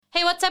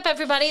What's up,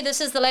 everybody?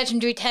 This is the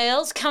Legendary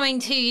Tales coming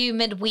to you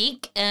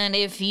midweek, and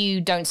if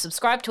you don't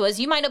subscribe to us,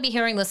 you might not be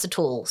hearing this at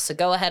all, so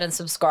go ahead and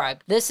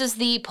subscribe. This is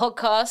the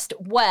podcast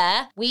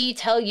where we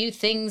tell you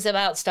things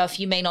about stuff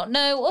you may not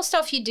know, or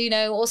stuff you do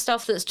know, or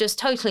stuff that's just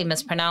totally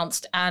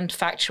mispronounced and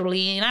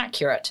factually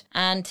inaccurate.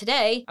 And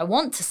today, I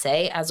want to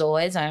say, as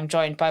always, I am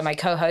joined by my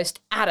co-host,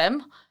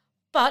 Adam,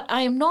 but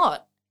I am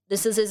not.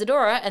 This is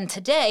Isadora, and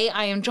today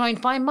I am joined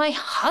by my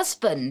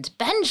husband,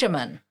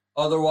 Benjamin.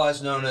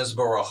 Otherwise known as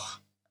Baruch.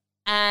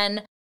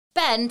 And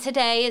Ben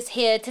today is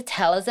here to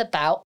tell us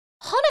about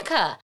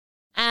Hanukkah.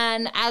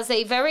 And as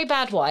a very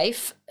bad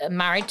wife,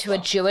 married to a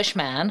Jewish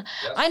man,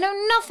 Yes. I know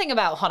nothing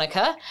about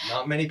Hanukkah.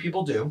 Not many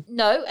people do.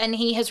 No, and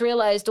he has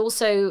realized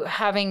also,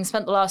 having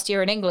spent the last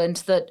year in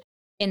England, that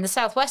in the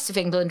southwest of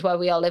England where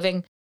we are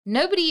living,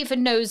 nobody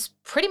even knows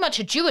pretty much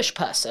a Jewish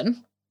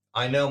person.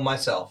 I know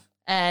myself.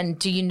 And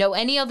do you know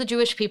any other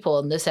Jewish people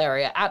in this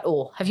area at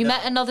all? Have you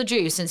met another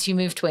Jew since you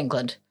moved to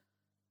England?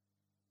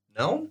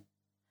 No?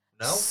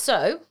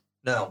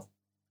 No.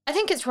 I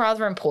think it's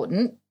rather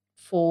important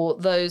for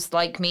those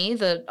like me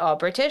that are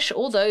British,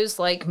 or those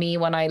like me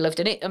when I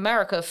lived in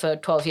America for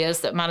 12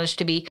 years that managed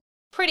to be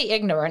pretty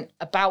ignorant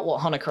about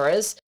what Hanukkah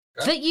is,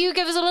 that you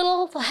give us a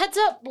little heads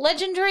up,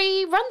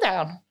 legendary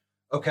rundown.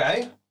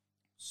 Okay.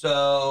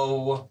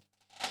 So,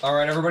 all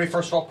right, everybody,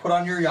 first of all, put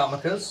on your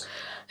yarmulkes,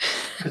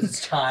 because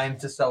it's time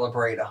to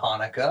celebrate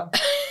Hanukkah.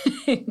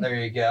 There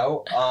you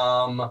go.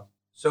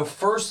 So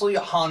firstly,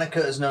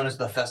 Hanukkah is known as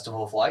the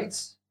Festival of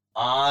Lights.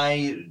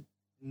 I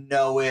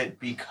know it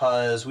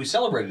because we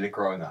celebrated it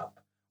growing up.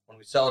 When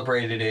we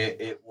celebrated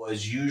it, it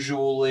was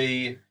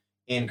usually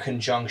in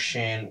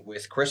conjunction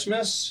with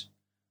Christmas.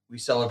 We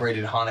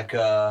celebrated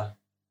Hanukkah,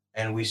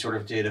 and we sort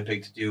of did a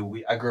big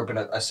to-do. I grew up in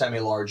a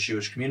semi-large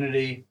Jewish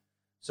community,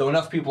 so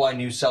enough people I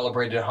knew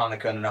celebrated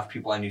Hanukkah, and enough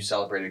people I knew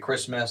celebrated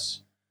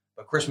Christmas.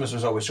 But Christmas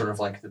was always sort of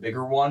like the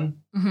bigger one.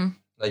 Mm-hmm.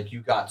 Like, you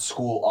got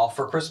school off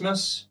for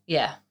Christmas.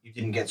 Yeah. You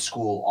didn't get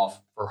school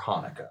off for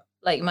Hanukkah.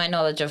 Like, my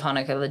knowledge of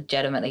Hanukkah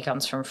legitimately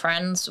comes from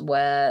friends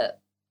where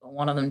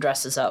one of them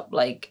dresses up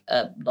like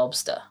a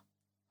lobster.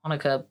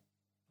 Hanukkah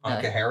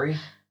Harry?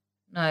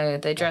 No,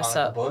 they dress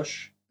Hanukkah up.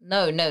 Bush?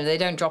 No, they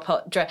don't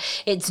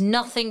it's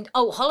nothing.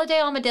 Oh,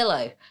 Holiday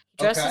Armadillo. He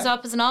dresses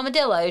up as an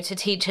armadillo to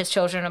teach his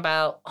children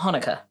about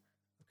Hanukkah.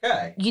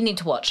 Okay. You need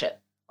to watch it.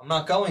 I'm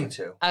not going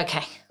to.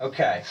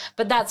 Okay.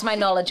 But that's my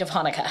knowledge of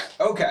Hanukkah.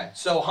 Okay,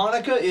 so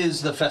Hanukkah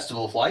is the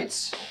Festival of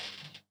Lights.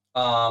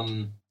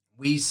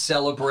 We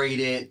celebrate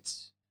it.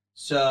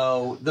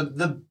 So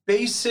the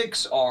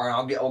basics are,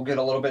 I'll get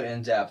a little bit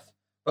in depth,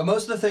 but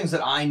most of the things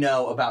that I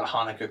know about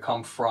Hanukkah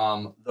come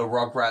from the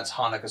Rugrats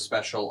Hanukkah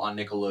Special on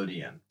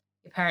Nickelodeon.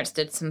 Your parents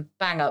did some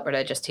bang up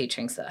religious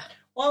teachings there.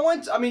 Well,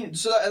 and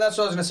that's what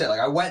I was gonna say. Like,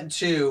 I went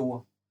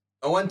to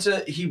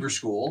Hebrew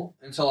school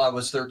until I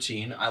was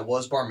 13. I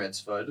was bar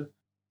mitzvahed.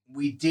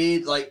 We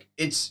did, like,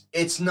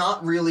 it's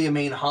not really a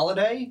main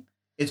holiday.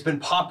 It's been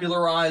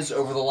popularized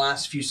over the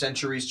last few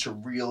centuries to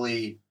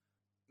really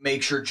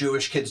make sure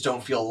Jewish kids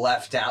don't feel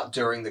left out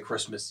during the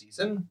Christmas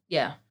season.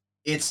 Yeah.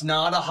 It's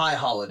not a high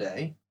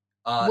holiday.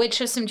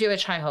 Which are some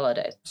Jewish high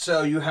holidays?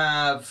 So you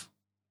have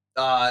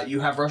Rosh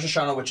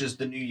Hashanah, which is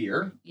the New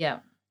Year.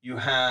 Yeah. You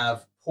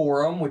have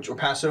Purim, or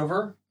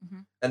Passover. Mm-hmm.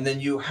 And then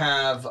you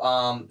have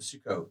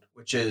Sukkot,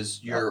 which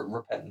is your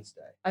Repentance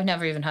Day. I've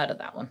never even heard of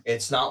that one.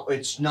 It's not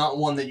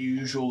one that you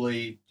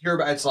usually hear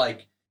about.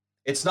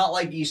 It's not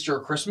like Easter or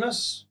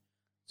Christmas.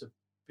 It's a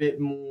bit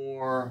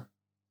more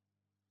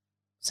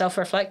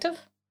self-reflective?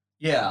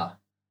 Yeah.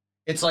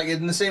 It's like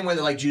in the same way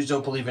that, like, Jews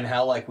don't believe in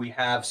hell, like we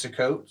have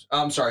Sukkot.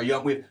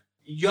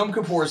 Yom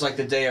Kippur is like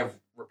the day of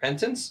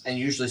repentance, and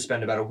you usually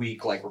spend about a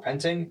week like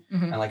repenting.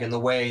 Mm-hmm. And like in the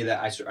way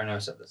that I know I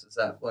said this, is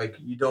that like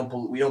we don't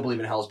believe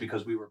in hell is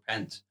because we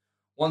repent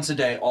once a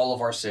day, all of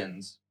our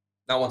sins.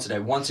 Not once a day,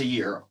 once a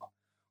year,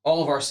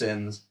 all of our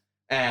sins,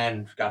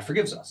 and God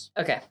forgives us.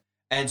 Okay.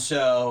 And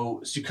so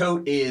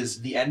Sukkot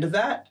is the end of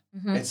that.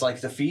 Mm-hmm. It's like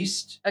the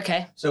feast.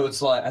 Okay. So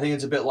it's like, I think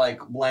it's a bit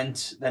like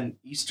Lent than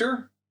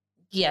Easter.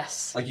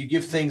 Yes. Like, you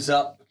give things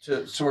up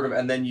to sort of,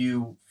 and then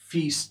you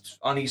feast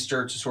on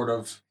Easter to sort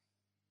of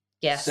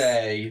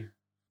say,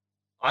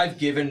 I've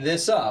given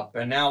this up,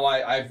 and now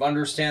I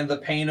understand the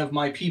pain of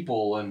my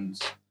people, and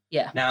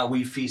now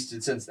we've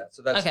feasted since that.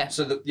 So that's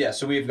okay.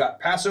 So we've got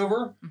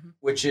Passover,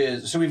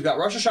 mm-hmm. We've got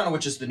Rosh Hashanah,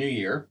 which is the New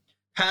Year,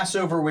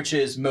 Passover, which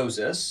is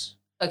Moses.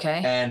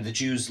 Okay. And the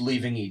Jews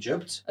leaving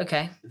Egypt.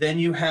 Okay. Then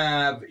you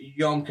have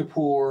Yom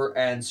Kippur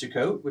and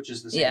Sukkot, which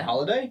is the same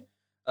holiday.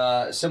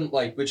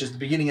 Which is the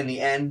beginning and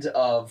the end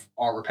of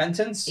our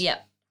repentance. Yeah.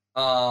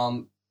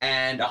 And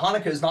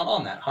Hanukkah is not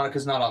on that. Hanukkah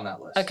is not on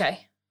that list.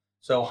 Okay.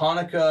 So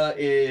Hanukkah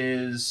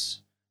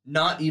is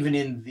not even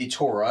in the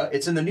Torah.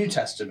 It's in the New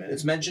Testament.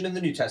 It's mentioned in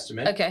the New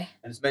Testament. Okay.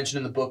 And it's mentioned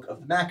in the book of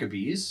the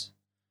Maccabees.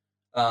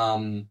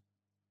 But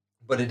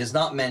it is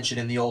not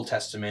mentioned in the Old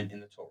Testament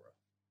in the Torah.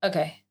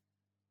 Okay.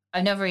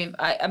 I've never even,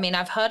 I mean,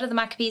 I've heard of the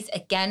Maccabees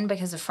again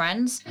because of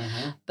friends,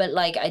 but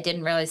like, I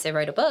didn't realize they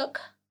wrote a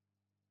book.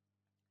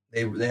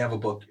 They have a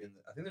book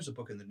I think there's a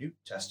book in the New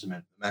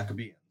Testament, the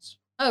Maccabees.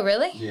 Oh,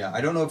 really? Yeah,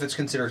 I don't know if it's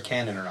considered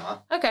canon or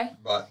not. Okay.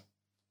 But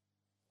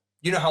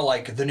you know how,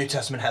 like, the New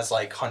Testament has,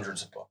 like,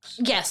 hundreds of books?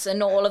 Yes, and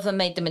not all of them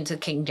made them into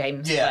King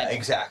James. Yeah, Bible.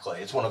 exactly.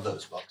 It's one of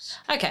those books.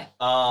 Okay.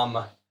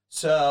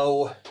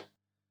 So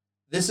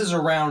this is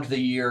around the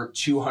year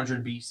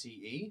 200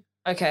 BCE.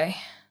 Okay.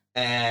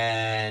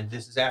 And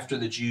this is after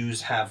the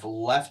Jews have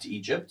left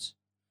Egypt.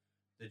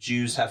 The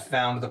Jews have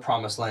found the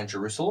Promised Land,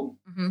 Jerusalem.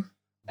 Mm-hmm.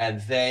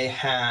 And they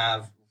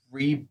have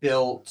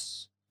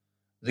rebuilt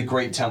the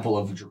Great Temple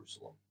of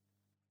Jerusalem.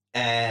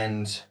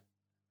 And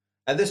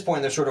at this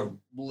point, they're sort of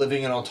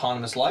living an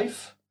autonomous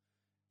life.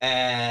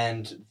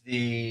 And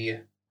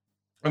the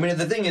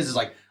thing is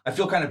like, I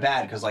feel kind of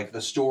bad because, like,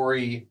 the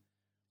story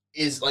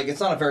is, like, it's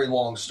not a very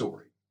long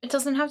story. It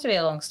doesn't have to be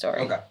a long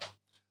story. Okay.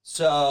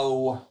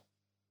 So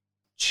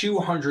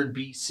 200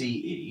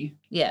 BCE.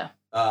 Yeah.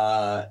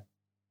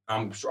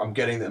 I'm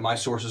getting that my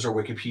sources are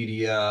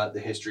Wikipedia, the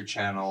History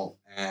Channel,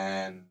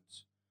 and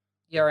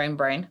Your own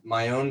brain.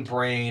 my own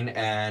brain,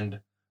 and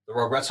the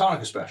Rugrats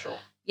Hanukkah Special.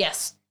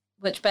 Yes.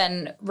 Which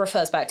Ben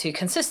refers back to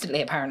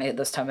consistently, apparently, at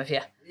this time of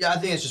year. Yeah, I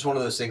think it's just one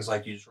of those things,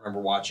 like, you just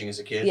remember watching as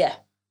a kid. Yeah.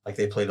 Like,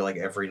 they played it, like,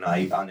 every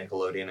night on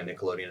Nickelodeon, and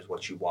Nickelodeon is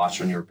what you watch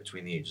when you're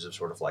between the ages of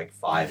sort of, like,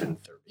 5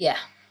 and 30. Yeah.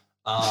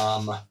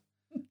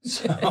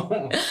 So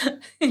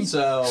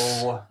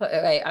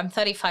Wait, I'm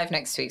 35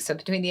 next week, so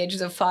between the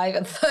ages of 5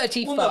 and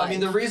 35. well, no, I mean,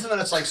 the reason that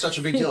it's, like, such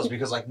a big deal is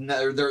because, like,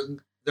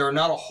 there are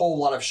not a whole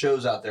lot of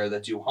shows out there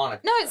that do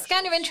Hanukkah. No, it's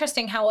kind of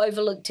interesting how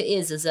overlooked it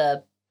is as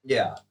a...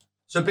 Yeah.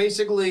 So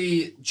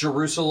basically,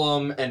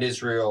 Jerusalem and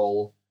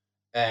Israel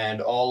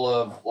and all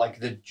of, like,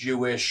 the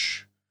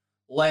Jewish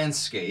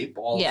landscape,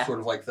 all of sort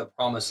of, like, the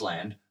Promised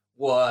Land,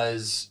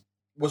 was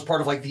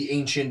part of, like, the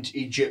ancient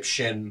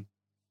Egyptian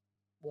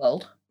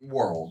world.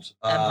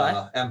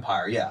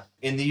 Empire, yeah.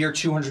 In the year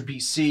 200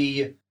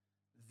 BC,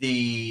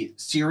 the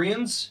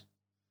Syrians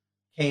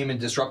came and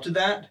disrupted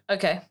that.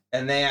 Okay.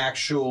 And they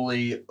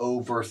actually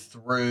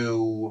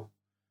overthrew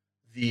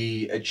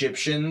the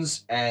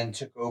Egyptians and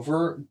took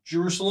over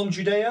Jerusalem,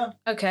 Judea.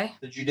 Okay.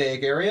 The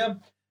Judaic area.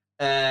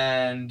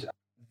 And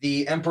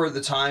the emperor at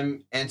the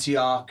time,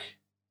 Antioch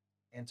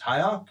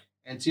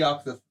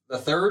the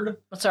Third.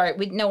 Sorry,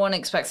 no one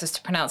expects us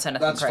to pronounce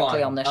anything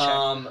correctly on this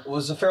show.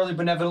 Was a fairly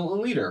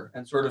benevolent leader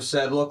and sort of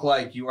said, look,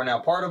 like, you are now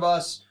part of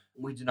us.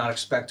 We do not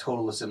expect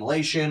total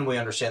assimilation. We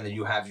understand that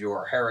you have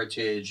your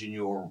heritage and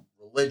your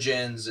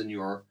religions and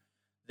your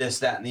this,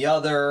 that, and the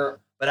other.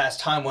 But as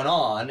time went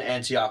on,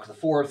 Antioch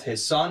IV,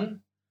 his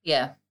son,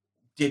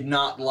 did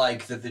not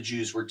like that the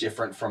Jews were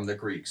different from the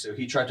Greeks. So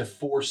he tried to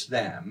force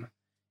them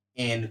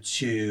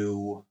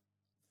into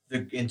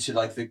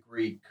the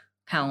Greek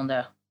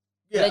calendar.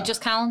 Yeah. Religious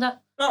calendar?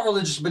 Not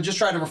religious, but just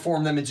try to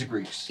reform them into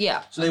Greeks.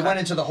 Yeah. So they went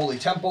into the Holy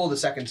Temple, the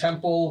Second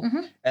Temple,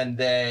 and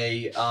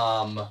they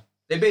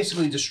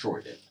basically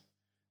destroyed it.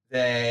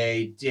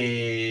 They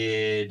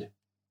did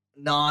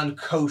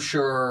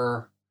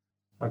non-kosher.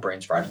 My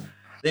brain's fried.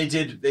 They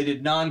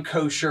did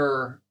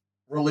non-kosher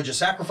religious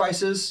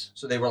sacrifices.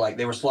 So they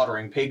were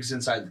slaughtering pigs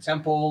inside the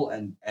temple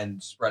and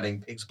spreading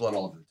pig's blood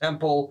all over the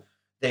temple.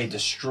 They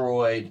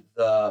destroyed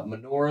the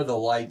menorah, the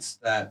lights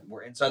that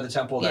were inside the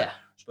temple that were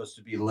supposed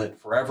to be lit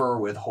forever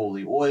with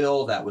holy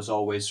oil. That was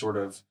always sort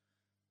of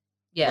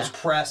was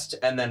pressed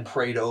and then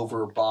prayed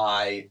over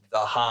by the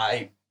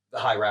high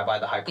rabbi,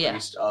 the high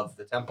priest of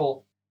the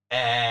temple.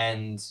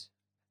 And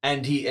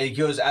he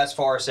goes as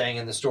far as saying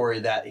in the story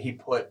that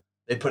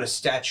they put a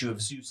statue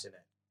of Zeus in it.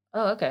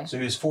 Oh, okay. So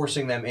he was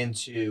forcing them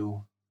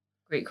into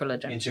Greek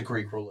religion.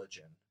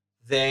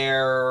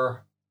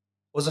 There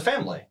was a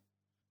family.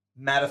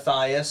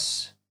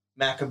 Mattathias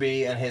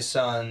Maccabee and his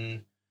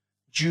son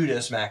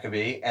Judas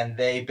Maccabee, and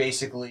they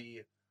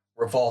basically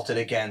revolted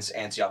against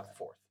Antioch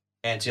IV.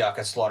 Antioch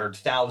had slaughtered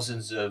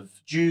thousands of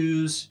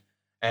Jews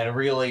and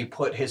really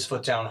put his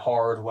foot down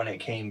hard when it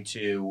came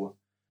to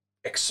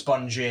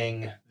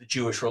expunging the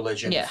Jewish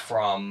religion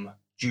from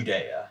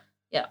Judea.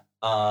 Yeah.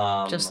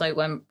 Just like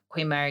when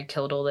Queen Mary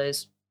killed all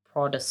those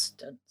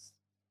Protestants.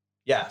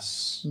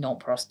 Yes. Not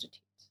prostitutes.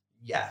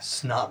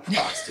 Yes, not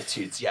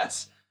prostitutes,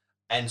 yes.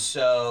 And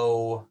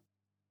so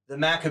the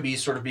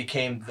Maccabees sort of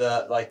became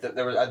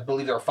I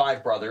believe there were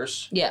 5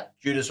 brothers. Yeah.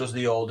 Judas was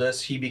the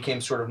oldest. He became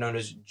sort of known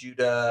as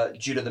Judah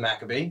the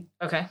Maccabee.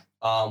 Okay.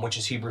 Which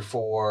is Hebrew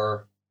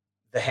for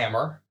the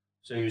hammer.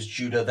 So he was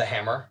Judah the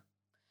Hammer.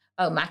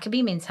 Oh,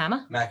 Maccabee means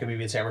hammer? Maccabee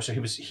means hammer. So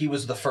he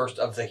was the first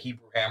of the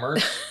Hebrew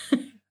hammers.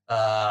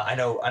 I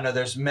know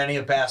there's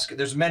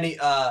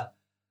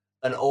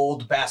an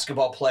old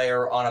basketball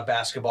player on a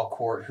basketball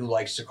court who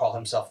likes to call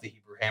himself the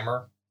Hebrew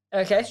Hammer.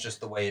 Okay. That's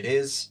just the way it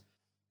is.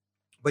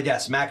 But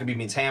yes, Maccabee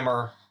means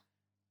hammer.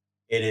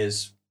 It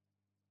is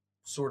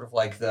sort of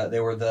like they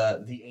were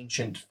the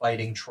ancient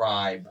fighting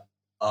tribe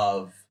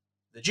of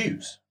the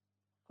Jews.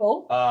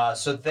 Cool.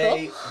 So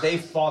they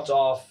fought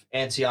off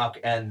Antioch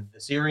and the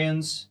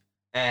Syrians,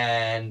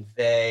 and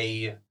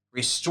they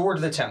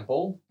restored the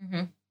temple.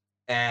 Mm-hmm.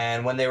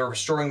 And when they were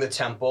restoring the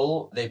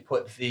temple, they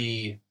put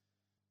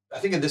I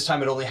think at this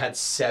time it only had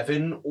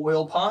 7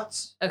 oil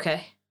pots.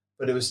 Okay.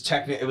 but it was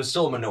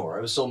still a menorah.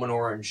 It was still a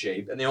menorah in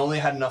shape, and they only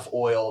had enough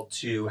oil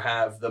to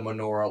have the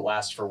menorah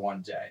last for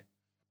 1 day.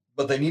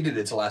 But they needed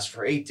it to last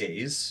for 8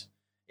 days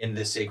in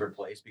this sacred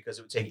place because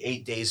it would take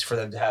 8 days for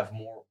them to have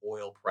more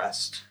oil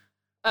pressed,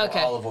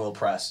 olive oil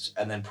pressed,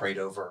 and then prayed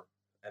over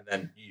and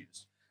then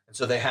used. And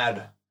so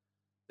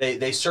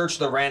they searched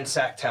the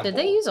ransacked temple. Did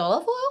they use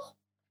olive oil?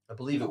 I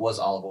believe it was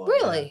olive oil.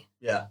 Really?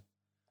 Yeah.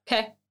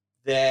 Okay.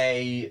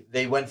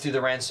 They went through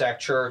the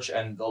ransacked church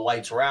and the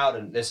lights were out,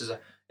 and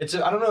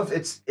I don't know if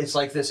it's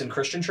like this in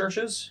Christian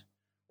churches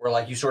where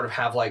like you sort of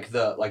have like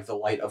the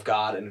light of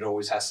God and it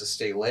always has to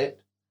stay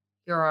lit.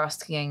 You're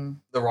asking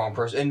the wrong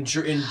person. In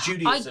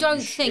Judaism, I don't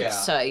think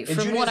so.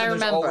 From what I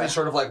remember, there's always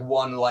sort of like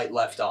one light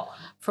left on.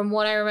 From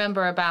what I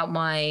remember about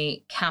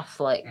my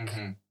Catholic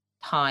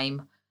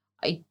time,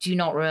 I do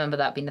not remember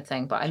that being a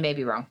thing, but I may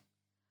be wrong.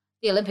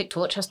 The Olympic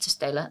torch has to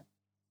stay lit.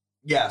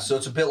 Yeah, so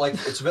it's a bit like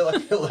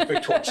the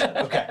Olympic torch.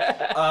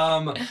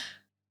 Okay.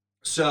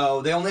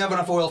 So they only have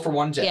enough oil for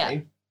 1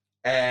 day,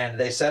 and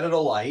they set it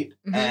alight,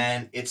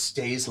 and it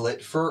stays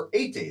lit for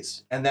 8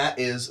 days, and that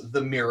is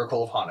the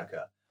miracle of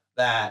Hanukkah.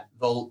 That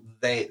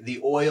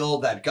the oil,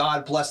 that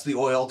God blessed the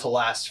oil to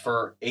last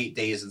for 8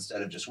 days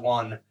instead of just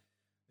 1.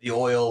 The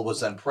oil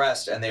was then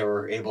pressed, and they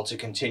were able to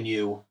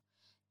continue.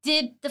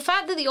 Did the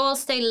fact that the oil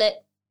stayed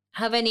lit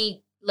have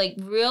any like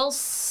real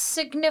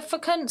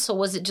significance, or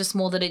was it just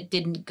more that it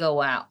didn't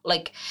go out?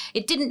 Like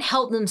it didn't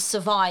help them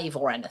survive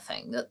or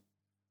anything?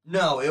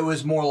 No, it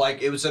was more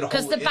like it was a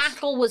because the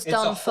battle was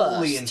done first. It's a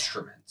holy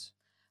instrument.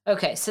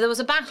 Okay, so there was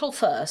a battle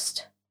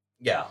first.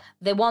 Yeah.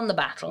 They won the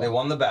battle. They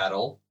won the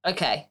battle.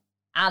 Okay.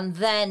 And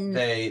then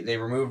they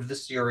removed the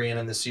Syrian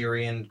and the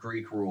Syrian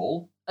Greek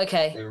rule.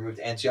 Okay. They removed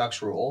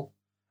Antioch's rule.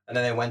 And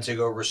then they went to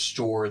go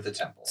restore the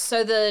temple.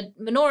 So the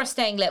menorah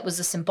staying lit was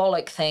a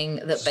symbolic thing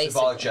that basically...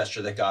 symbolic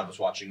gesture that God was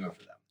watching over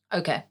them.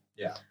 Okay.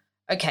 Yeah.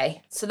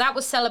 Okay. So that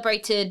was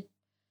celebrated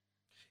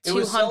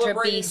 200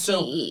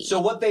 BCE. So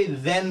what they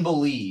then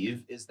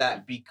believe is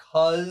that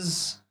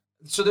because...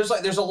 So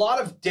there's a lot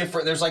of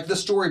different... There's like the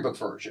storybook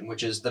version,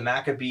 which is the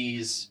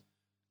Maccabees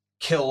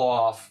kill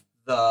off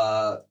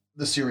the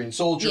Syrian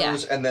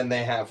soldiers, and then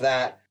they have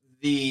that.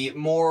 The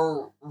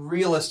more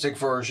realistic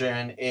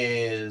version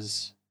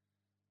is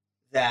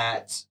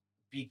that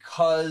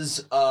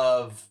because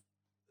of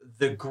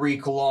the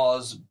Greek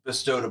laws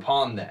bestowed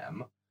upon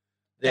them,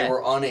 they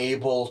were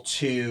unable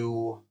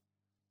to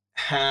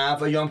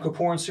have a Yom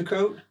Kippur and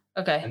Sukkot.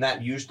 Okay. And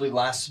that usually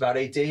lasts about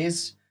 8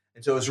 days.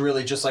 And so it was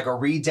really just like a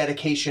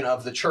rededication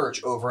of the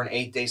church over an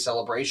 8-day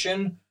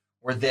celebration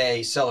where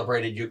they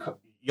celebrated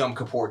Yom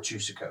Kippur to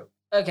Sukkot.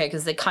 Okay,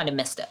 because they kind of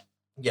missed it.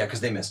 Yeah,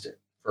 because they missed it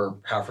for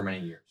however many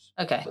years.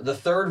 Okay. The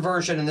third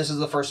version, and this is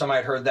the first time I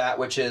had heard that,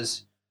 which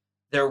is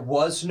there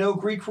was no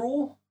Greek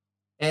rule.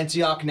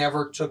 Antioch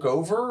never took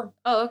over.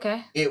 Oh,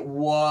 okay. It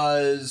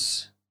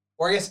was,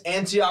 or I guess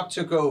Antioch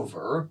took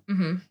over,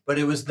 but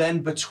it was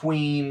then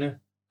between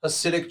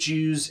Hasidic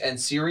Jews and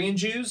Syrian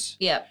Jews.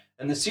 Yeah.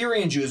 And the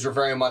Syrian Jews were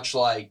very much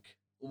like,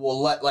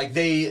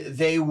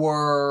 they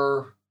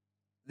were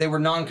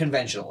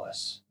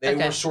non-conventionalists. They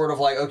were sort of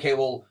like, okay,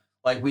 well,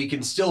 like we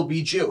can still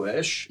be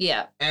Jewish,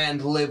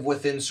 and live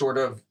within sort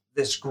of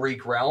this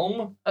Greek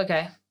realm.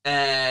 Okay.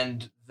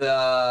 And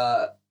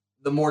the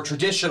more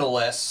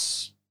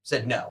traditionalists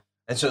said no.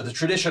 And so the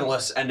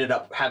traditionalists ended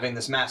up having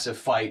this massive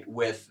fight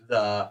with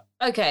the...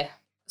 Okay.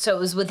 So it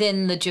was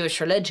within the Jewish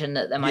religion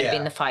that there might have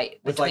been the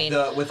fight between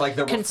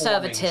the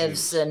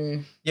conservatives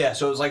and... Yeah,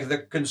 so it was like the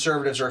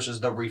conservatives versus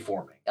the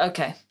reforming.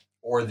 Okay.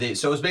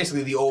 So it was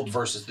basically the old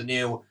versus the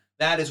new.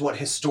 That is what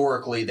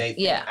historically they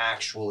think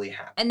actually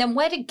happened. And then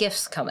where did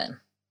gifts come in?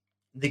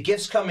 The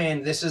gifts come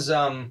in, this is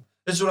what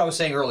I was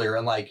saying earlier,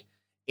 and like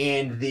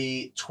in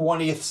the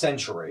 20th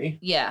century,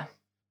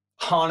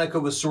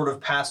 Hanukkah was sort of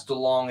passed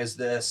along as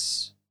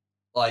this,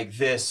 like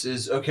this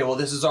is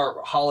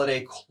our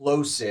holiday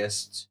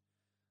closest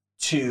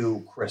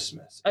to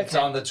Christmas. Okay. It's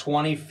on the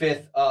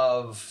 25th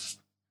of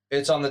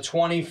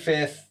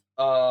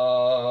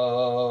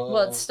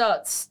well, it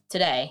starts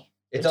today.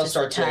 It does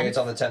start today. It's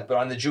on the 10th, but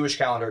on the Jewish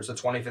calendar, it's the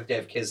 25th day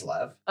of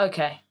Kislev.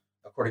 Okay.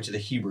 According to the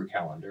Hebrew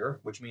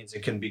calendar, which means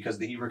it can, because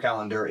the Hebrew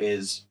calendar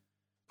is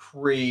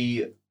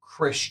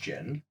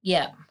pre-Christian.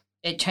 Yeah.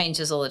 It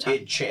changes all the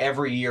time.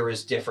 Every year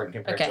is different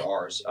compared to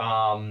ours.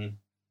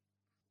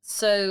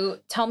 So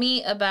tell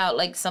me about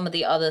like some of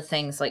the other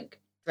things like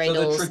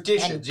Dreidels. So the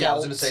traditions, and I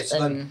was going to say.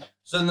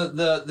 So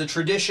the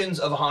traditions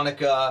of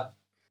Hanukkah,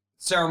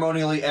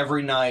 ceremonially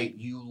every night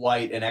you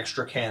light an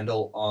extra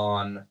candle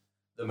on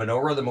the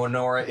menorah. The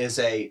menorah is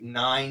a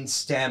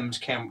 9-stemmed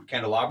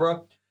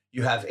candelabra.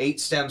 You have 8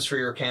 stems for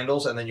your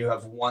candles, and then you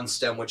have 1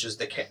 stem, which is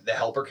the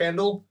helper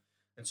candle.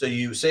 And so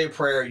you say a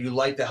prayer, you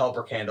light the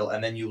helper candle,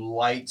 and then you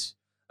light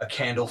a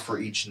candle for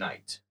each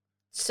night.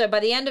 So by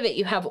the end of it,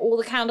 you have all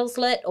the candles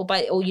lit,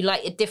 or you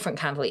light a different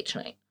candle each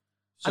night?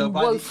 So I'm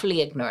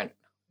woefully ignorant.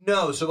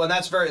 No, so and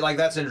that's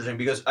that's interesting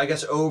because I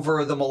guess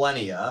over the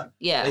millennia,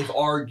 they've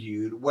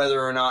argued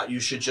whether or not you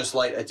should just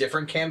light a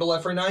different candle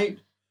every night.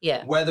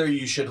 Yeah. Whether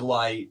you should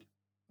light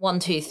 1,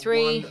 2,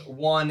 3.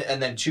 One,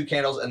 and then 2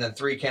 candles, and then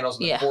 3 candles,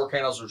 and then Yeah. 4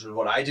 candles, which is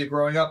what I did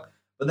growing up.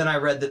 But then I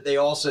read that they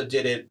also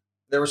did it.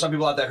 There were some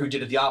people out there who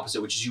did it the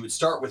opposite, which is you would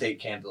start with 8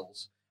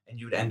 candles, and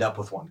you would end up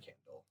with 1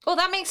 candle. Well,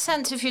 that makes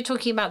sense if you're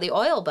talking about the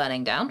oil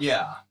burning down.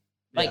 Yeah.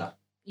 Like,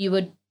 you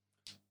would,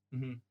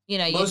 you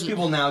know... Most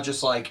people now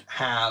just, like,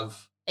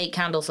 have... 8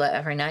 candles lit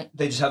every night.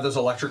 They just have those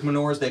electric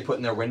menorahs they put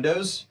in their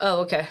windows. Oh,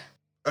 okay.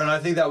 And I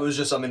think that was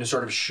just something to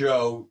sort of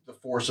show the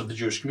force of the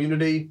Jewish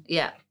community.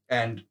 Yeah.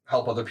 And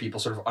help other people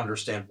sort of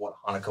understand what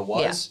Hanukkah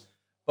was. Yeah.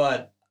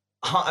 But,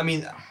 I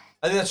mean,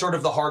 I think that's sort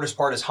of the hardest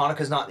part is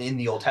Hanukkah's not in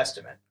the Old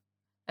Testament.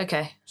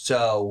 Okay.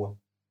 So,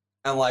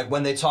 and like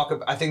when they talk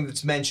about, I think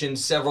it's mentioned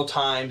several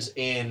times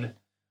in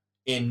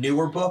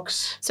newer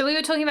books. So we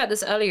were talking about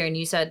this earlier and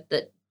you said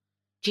that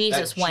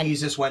Jesus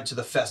went to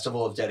the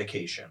Festival of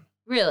Dedication.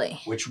 Really?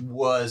 Which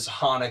was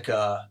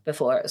Hanukkah.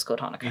 Before it was called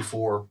Hanukkah.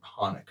 Before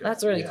Hanukkah.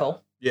 That's really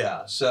cool.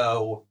 Yeah.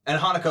 So, and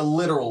Hanukkah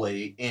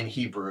literally in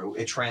Hebrew,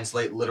 it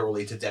translates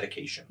literally to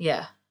dedication.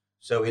 Yeah.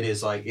 So it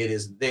is like,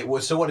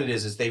 so what it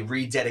is they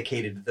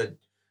rededicated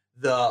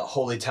the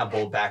Holy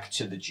Temple back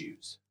to the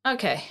Jews.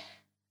 Okay.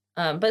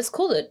 But it's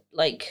cool that,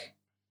 like,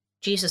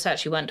 Jesus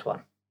actually went to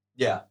one.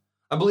 Yeah.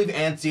 I believe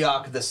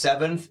Antioch the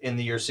 7th in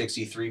the year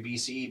 63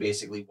 BCE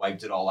basically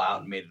wiped it all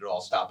out and made it all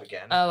stop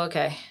again. Oh,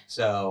 okay.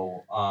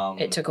 So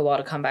it took a while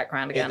to come back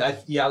around again.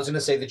 I was going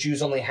to say the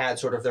Jews only had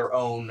sort of their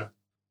own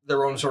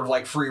sort of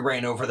like free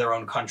reign over their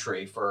own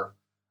country for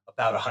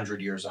about 100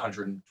 years,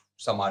 100 and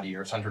some odd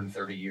years,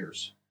 130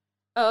 years.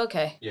 Oh,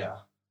 okay. Yeah.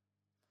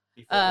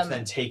 Before it was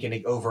then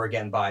taken over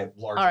again by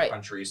larger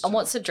countries. And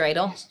what's a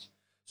dreidel?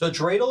 So a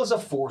dreidel is a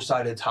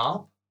 4-sided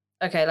top.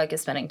 Okay, like a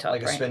spinning top,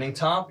 Like a spinning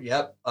top,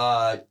 yep.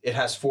 It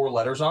has 4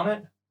 letters on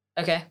it.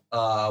 Okay.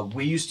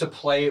 We used to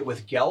play it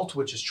with Gilt,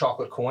 which is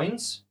chocolate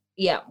coins.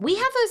 Yeah, we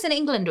have those in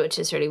England, which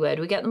is really weird.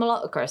 We get them a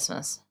lot at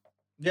Christmas.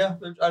 Yeah,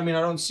 I mean,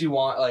 I don't see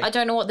why. Like, I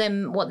don't know what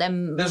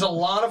them. There's a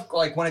lot of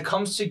like when it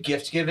comes to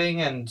gift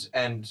giving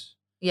and.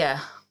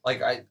 Yeah.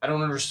 Like I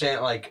don't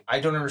understand. Like I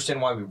don't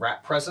understand why we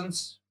wrap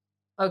presents.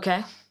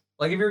 Okay.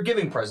 Like if you're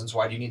giving presents,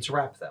 why do you need to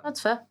wrap them?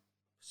 That's fair.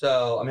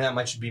 So I mean, that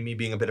might just be me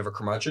being a bit of a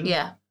curmudgeon.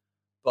 Yeah.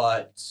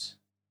 But,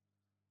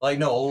 like,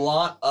 no, a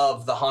lot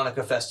of the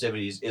Hanukkah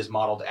festivities is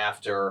modeled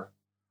after,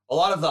 a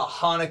lot of the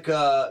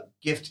Hanukkah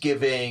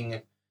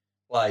gift-giving,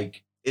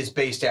 like, is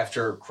based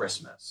after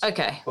Christmas.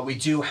 Okay. But we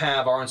do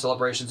have our own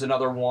celebrations.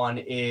 Another one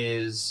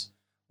is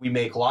we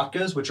make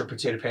latkes, which are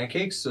potato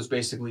pancakes. So it's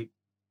basically,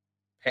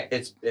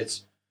 it's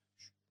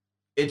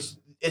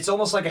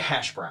almost like a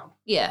hash brown.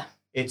 Yeah.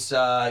 It's,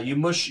 you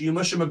mush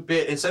them a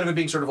bit, instead of it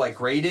being sort of like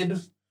grated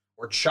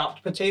or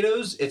chopped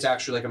potatoes, it's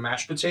actually like a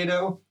mashed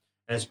potato.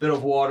 And it's a bit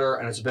of water,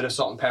 and it's a bit of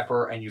salt and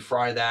pepper, and you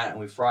fry that, and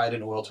we fry it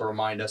in oil to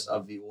remind us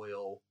of the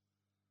oil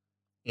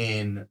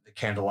in the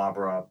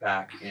candelabra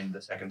back in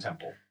the Second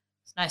Temple.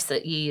 It's nice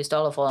that you used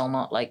olive oil,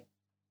 not like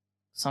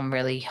some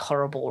really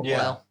horrible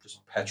oil.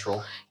 Just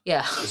petrol.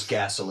 Yeah. Just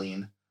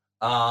gasoline.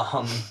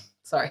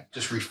 Sorry.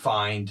 Just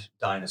refined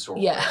dinosaur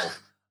oil. Yeah.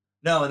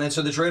 No, and then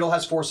so the dreidel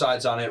has 4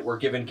 sides on it. We're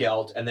given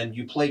gelt, and then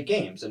you play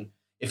games, and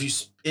if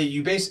it's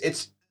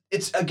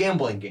a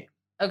gambling game.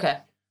 Okay.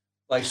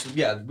 Like, so,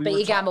 yeah. But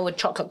you gamble with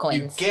chocolate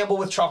coins. You gamble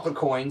with chocolate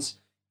coins.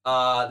 There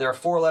are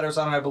 4 letters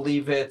on it. I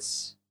believe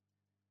it's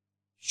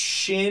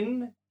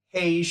Shin,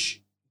 Heish,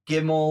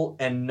 Gimel,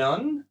 and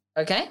Nun.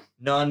 Okay.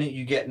 Nun,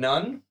 you get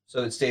none,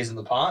 so it stays in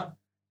the pot.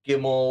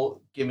 Gimel,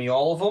 give me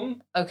all of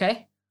them.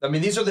 Okay. I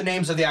mean, these are the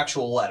names of the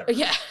actual letters.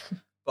 Yeah.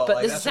 But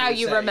like, this is how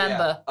you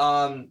remember.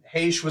 Yeah.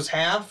 Heish was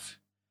half,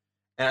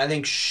 and I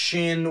think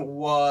Shin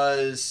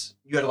was,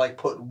 you had to, like,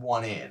 put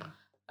 1 in.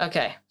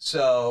 Okay.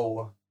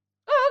 So...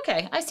 Oh,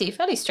 okay. I see.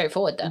 Fairly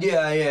straightforward then.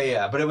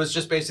 Yeah. But it was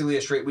just basically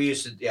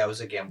it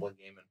was a gambling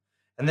game.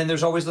 And then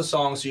there's always the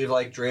songs. So you have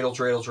like Dreidel,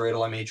 Dreidel,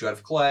 Dreidel, I Made You Out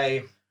of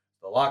Clay.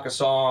 The latke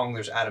song.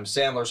 There's Adam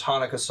Sandler's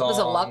Hanukkah song. There's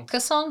a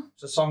latke song?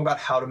 It's a song about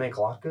how to make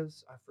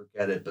latkes. I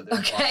forget it, but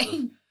there's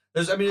okay.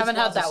 It's Haven't heard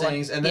lots that of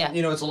things. one. And then,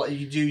 it's a lot,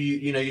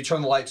 you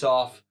turn the lights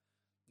off.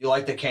 You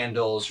light the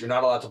candles. You're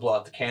not allowed to blow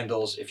out the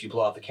candles. If you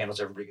blow out the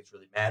candles, everybody gets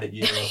really mad at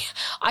you.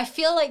 I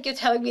feel like you're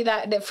telling me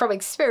that from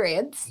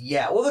experience.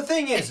 Yeah. Well, the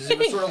thing is it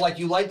was sort of like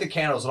you light the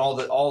candles and all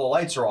the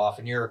lights are off,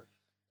 and you're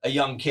a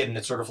young kid, and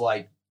it's sort of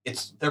like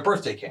they're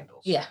birthday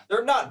candles. Yeah.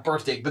 They're not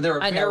birthday, but they're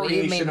a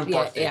variation of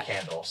birthday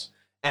candles.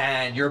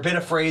 And you're a bit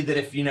afraid that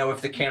if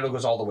the candle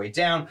goes all the way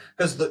down,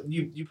 because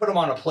you put them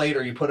on a plate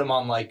or you put them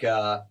on like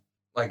a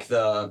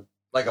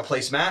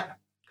placemat,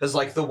 because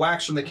like the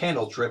wax from the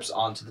candle drips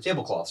onto the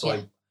tablecloth.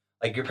 So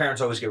like your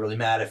parents always get really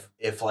mad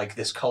if like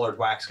this colored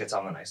wax gets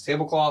on the nice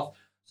tablecloth.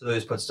 So they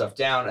just put stuff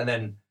down. And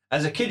then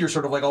as a kid, you're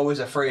sort of like always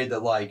afraid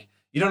that like,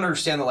 you don't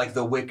understand that like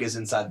the wick is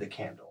inside the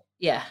candle.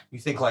 Yeah. You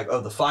think like,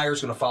 oh, the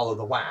fire's going to follow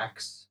the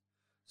wax.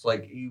 So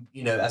like,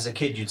 as a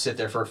kid, you'd sit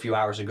there for a few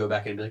hours and go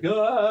back and be like,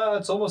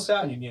 it's almost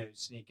out. And you'd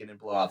sneak in and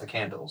blow out the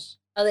candles.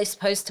 Are they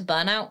supposed to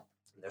burn out?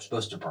 They're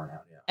supposed to burn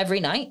out, yeah. Every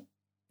night?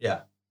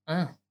 Yeah.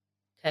 Oh,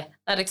 okay.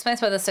 That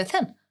explains why they're so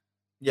thin.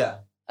 Yeah.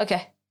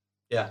 Okay.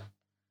 Yeah.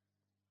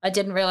 I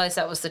didn't realize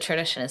that was the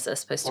tradition. Is they're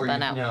supposed to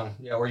burn out? No,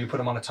 yeah, or you put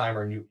them on a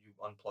timer and you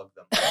unplug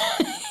them.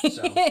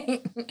 So.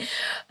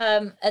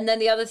 And then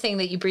the other thing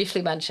that you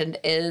briefly mentioned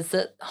is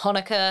that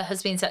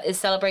Hanukkah is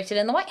celebrated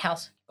in the White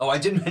House. Oh, I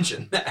did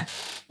mention that.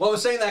 Well, I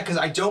was saying that because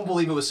I don't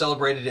believe it was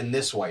celebrated in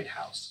this White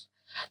House.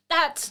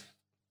 That's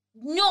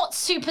not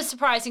super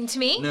surprising to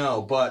me.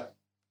 No, but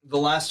the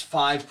last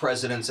 5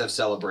 presidents have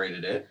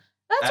celebrated it.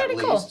 That's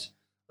really cool.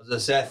 As I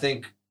say, I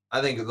think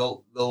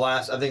the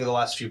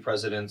last few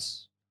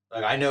presidents.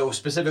 Like I know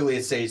specifically,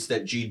 it states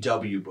that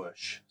G.W.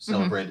 Bush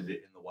celebrated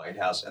it in the White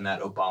House, and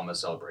that Obama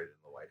celebrated it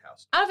in the White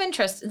House. Out of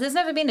interest, there's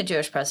never been a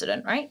Jewish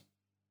president, right?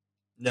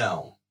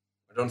 No,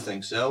 I don't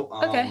think so.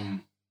 Okay.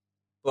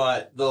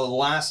 But the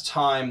last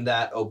time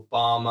that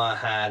Obama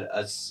had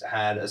a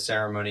Hanukkah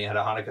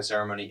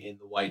ceremony in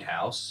the White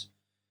House,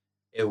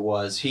 it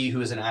was he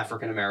who is an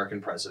African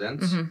American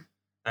president, and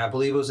I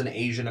believe it was an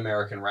Asian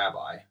American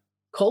rabbi.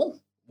 Cool.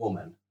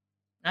 Woman.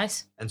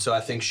 Nice. And so I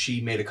think she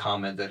made a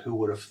comment that who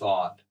would have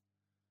thought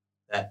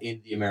that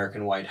in the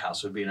American White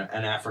House would be an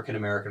African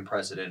American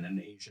president and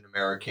an Asian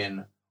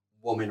American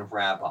woman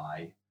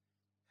rabbi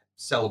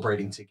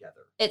celebrating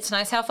together. It's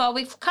nice how far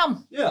we've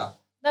come. Yeah.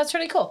 That's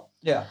really cool.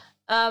 Yeah.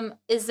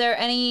 Is there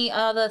any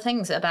other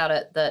things about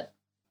it that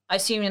I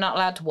assume you're not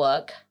allowed to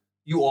work?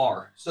 You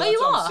are. So that's you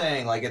what are? I'm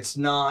saying. Like, it's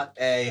not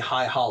a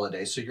high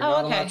holiday. So you're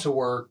not allowed to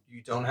work.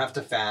 You don't have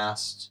to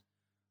fast.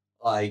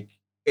 Like,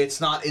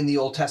 it's not in the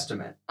Old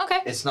Testament. Okay.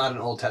 It's not an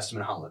Old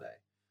Testament holiday.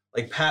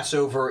 Like,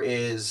 Passover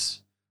is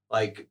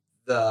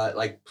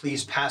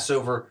please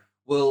Passover.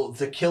 Will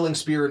the killing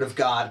spirit of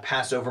God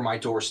pass over my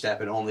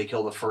doorstep and only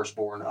kill the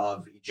firstborn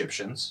of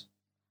Egyptians?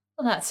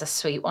 Well, that's a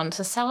sweet one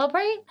to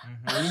celebrate.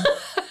 Mm-hmm.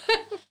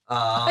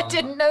 I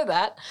didn't know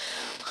that.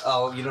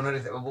 Oh, you don't know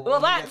anything?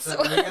 Well, that's...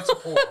 When we get to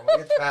Purim, when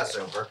we get to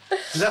Passover,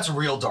 that's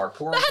real dark.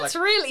 Purim's that's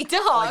really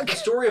dark. Like, the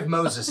story of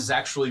Moses is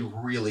actually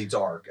really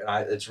dark,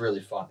 and it's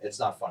really fun. It's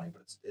not funny,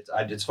 but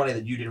it's funny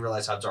that you didn't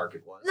realize how dark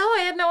it was. No,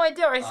 I had no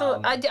idea. I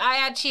thought I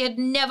actually had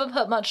never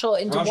put much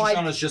thought into Rosh why.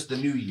 Hashanah is just the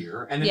New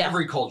Year, and in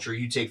every culture,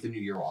 you take the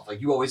New Year off.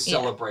 Like, you always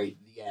celebrate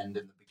the end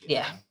and the beginning.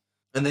 Yeah.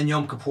 And then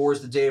Yom Kippur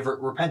is the day of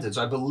repentance.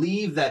 So I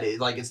believe that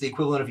it's the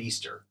equivalent of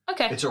Easter.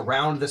 Okay. It's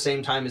around the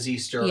same time as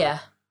Easter. Yeah.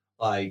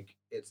 Like,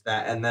 it's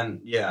that, and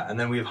then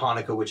we have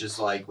Hanukkah, which is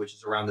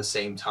around the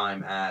same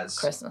time as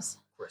Christmas.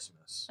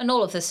 Christmas. And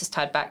all of this is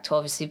tied back to,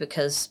 obviously,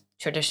 because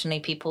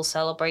traditionally people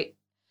celebrate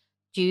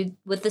Jude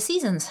with the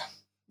seasons.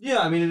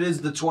 Yeah, I mean, it's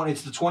the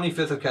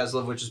 25th of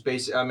Kislev, which is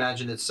basically, I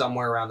imagine it's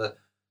somewhere around the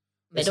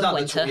mid of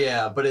winter.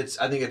 But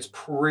I think it's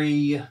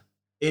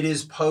it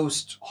is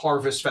post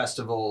harvest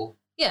festival.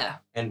 Yeah.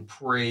 And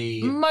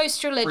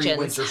most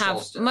religions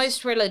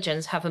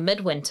have a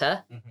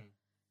midwinter,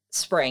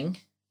 spring,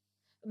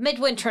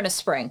 midwinter and a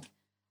spring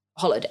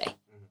holiday.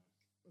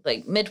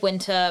 Like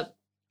midwinter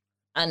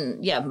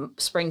and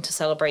spring to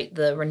celebrate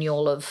the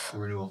renewal of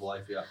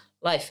life,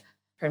 life.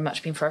 Pretty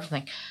much been for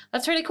everything.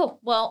 That's really cool.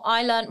 Well,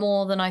 I learned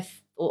more than I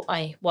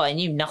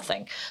knew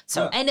nothing.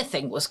 So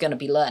anything was going to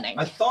be learning.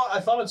 I thought I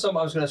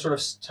was going to sort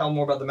of tell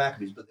more about the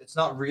Maccabees, but it's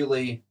not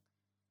really.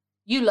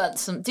 You learned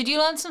some. Did you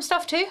learn some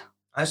stuff too?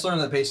 I just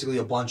learned that basically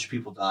a bunch of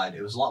people died.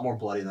 It was a lot more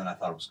bloody than I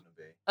thought it was going to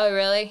be. Oh,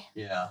 really?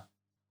 Yeah.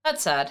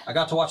 That's sad. I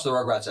got to watch the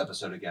Rugrats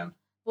episode again.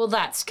 Well,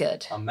 that's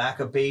good. A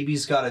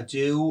Maccabee's got to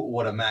do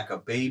what a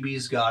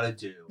Maccabee's got to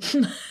do.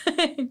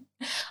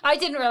 I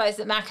didn't realize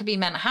that Maccabee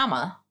meant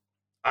hammer.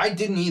 I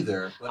didn't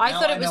either. But I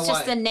thought it was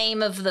just the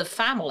name of the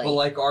family. Well,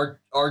 like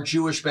our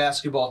Jewish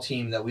basketball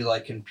team that we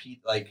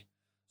compete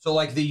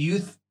the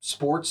youth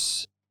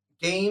sports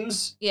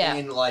games. Yeah.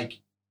 In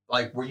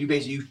where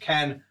you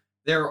can.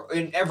 They're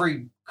in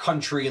every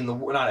country in the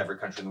world, not every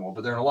country in the world,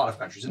 but they're in a lot of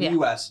countries in the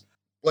U.S.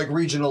 Like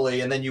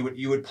regionally, and then you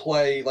would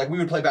play we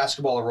would play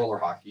basketball or roller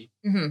hockey,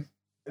 and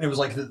it was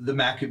like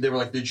they were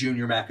like the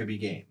junior Maccabee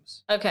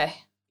games. Okay.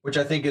 Which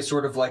I think is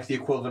sort of like the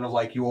equivalent of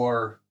like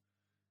your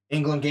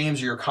England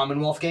games or your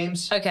Commonwealth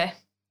games. Okay.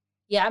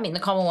 Yeah, I mean the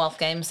Commonwealth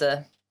games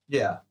are.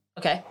 Yeah.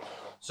 Okay.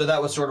 So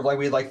that was sort of like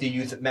we had like the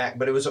youth at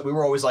but we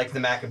were always like the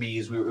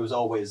Maccabees. It was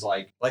always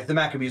like the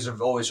Maccabees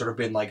have always sort of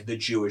been like the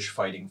Jewish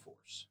fighting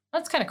force.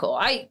 That's kind of cool.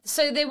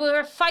 So they were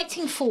a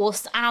fighting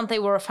force and they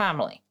were a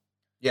family.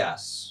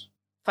 Yes.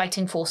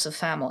 Fighting force of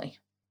family.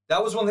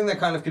 That was one thing that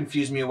kind of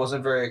confused me. It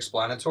wasn't very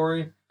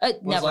explanatory.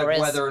 It never is.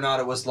 Whether or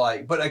not it was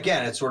but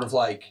again, it's sort of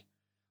like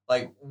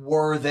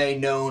were they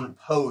known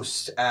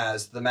post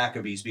as the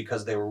Maccabees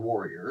because they were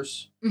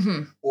warriors,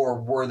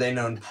 or were they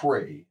known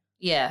pre?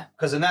 Yeah.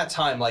 Because in that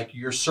time,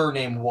 your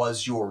surname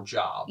was your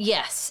job.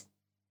 Yes.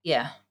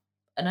 Yeah.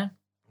 I know.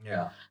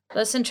 Yeah.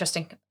 That's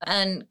interesting.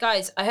 And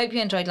guys, I hope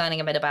you enjoyed learning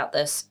a bit about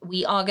this.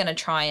 We are going to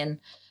try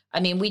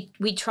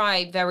we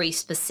try very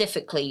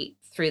specifically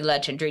through the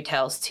legendary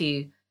tales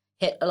to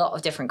hit a lot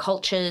of different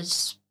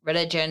cultures,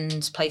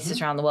 religions,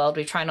 places around the world.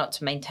 We try not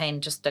to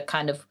maintain just a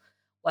kind of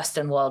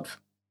Western world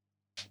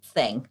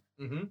thing.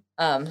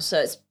 So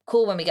it's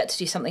cool when we get to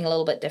do something a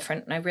little bit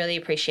different. And I really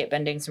appreciate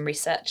Ben doing some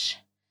research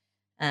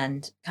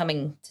and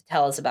coming to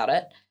tell us about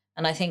it.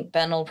 And I think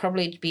Ben will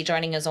probably be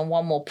joining us on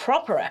one more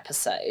proper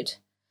episode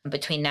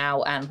between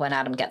now and when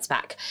Adam gets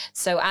back.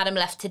 So Adam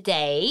left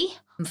today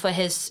for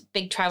his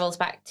big travels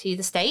back to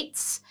the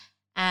States.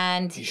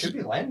 And he should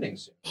be landing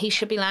soon. He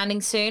should be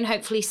landing soon,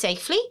 hopefully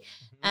safely.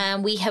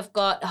 And we have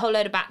got a whole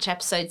load of batch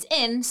episodes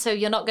in, so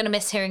you're not going to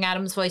miss hearing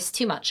Adam's voice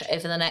too much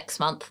over the next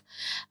month.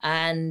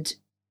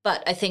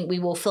 But I think we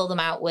will fill them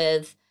out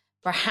with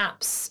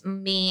perhaps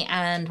me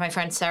and my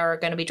friend Sarah are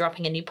going to be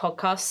dropping a new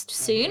podcast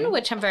soon,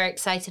 which I'm very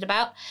excited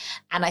about.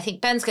 And I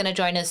think Ben's going to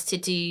join us to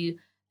do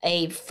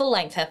a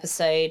full-length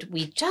episode.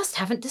 We just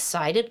haven't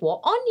decided what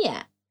on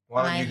yet.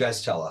 Why don't you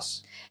guys tell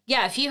us?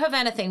 Yeah, if you have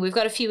anything, we've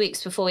got a few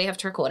weeks before we have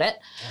to record it.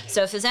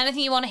 So if there's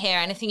anything you want to hear,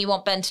 anything you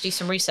want Ben to do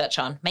some research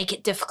on, make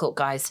it difficult,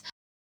 guys.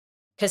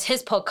 Because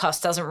his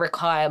podcast doesn't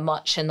require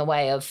much in the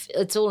way of,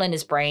 it's all in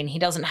his brain. He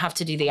doesn't have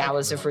to do the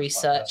hours of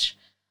research.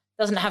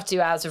 Doesn't have to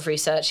do hours of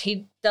research.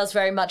 He does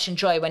very much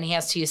enjoy when he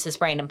has to use his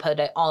brain and put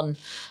it on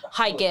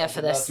high gear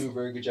for this. I did not do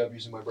a very good job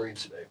using my brain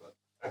today, but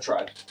I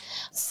tried.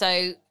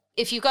 So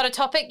if you've got a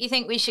topic you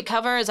think we should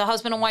cover as a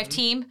husband and wife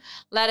team,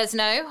 let us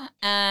know.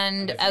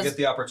 And if you get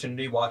the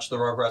opportunity, watch the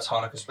Rugrats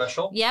Hanukkah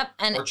Special. Yep.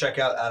 Or check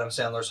out Adam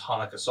Sandler's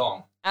Hanukkah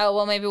song. Oh,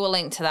 well, maybe we'll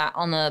link to that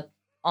on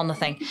the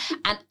thing.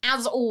 And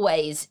as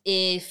always,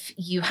 if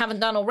you haven't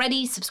done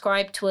already,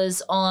 subscribe to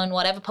us on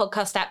whatever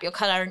podcast app you're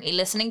currently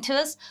listening to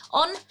us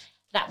on.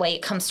 That way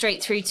it comes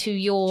straight through to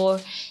your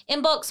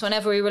inbox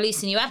whenever we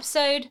release a new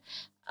episode.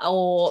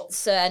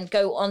 And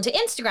go onto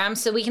Instagram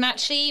so we can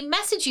actually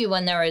message you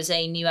when there is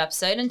a new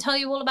episode and tell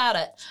you all about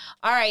it.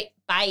 All right,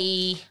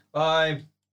 bye. Bye.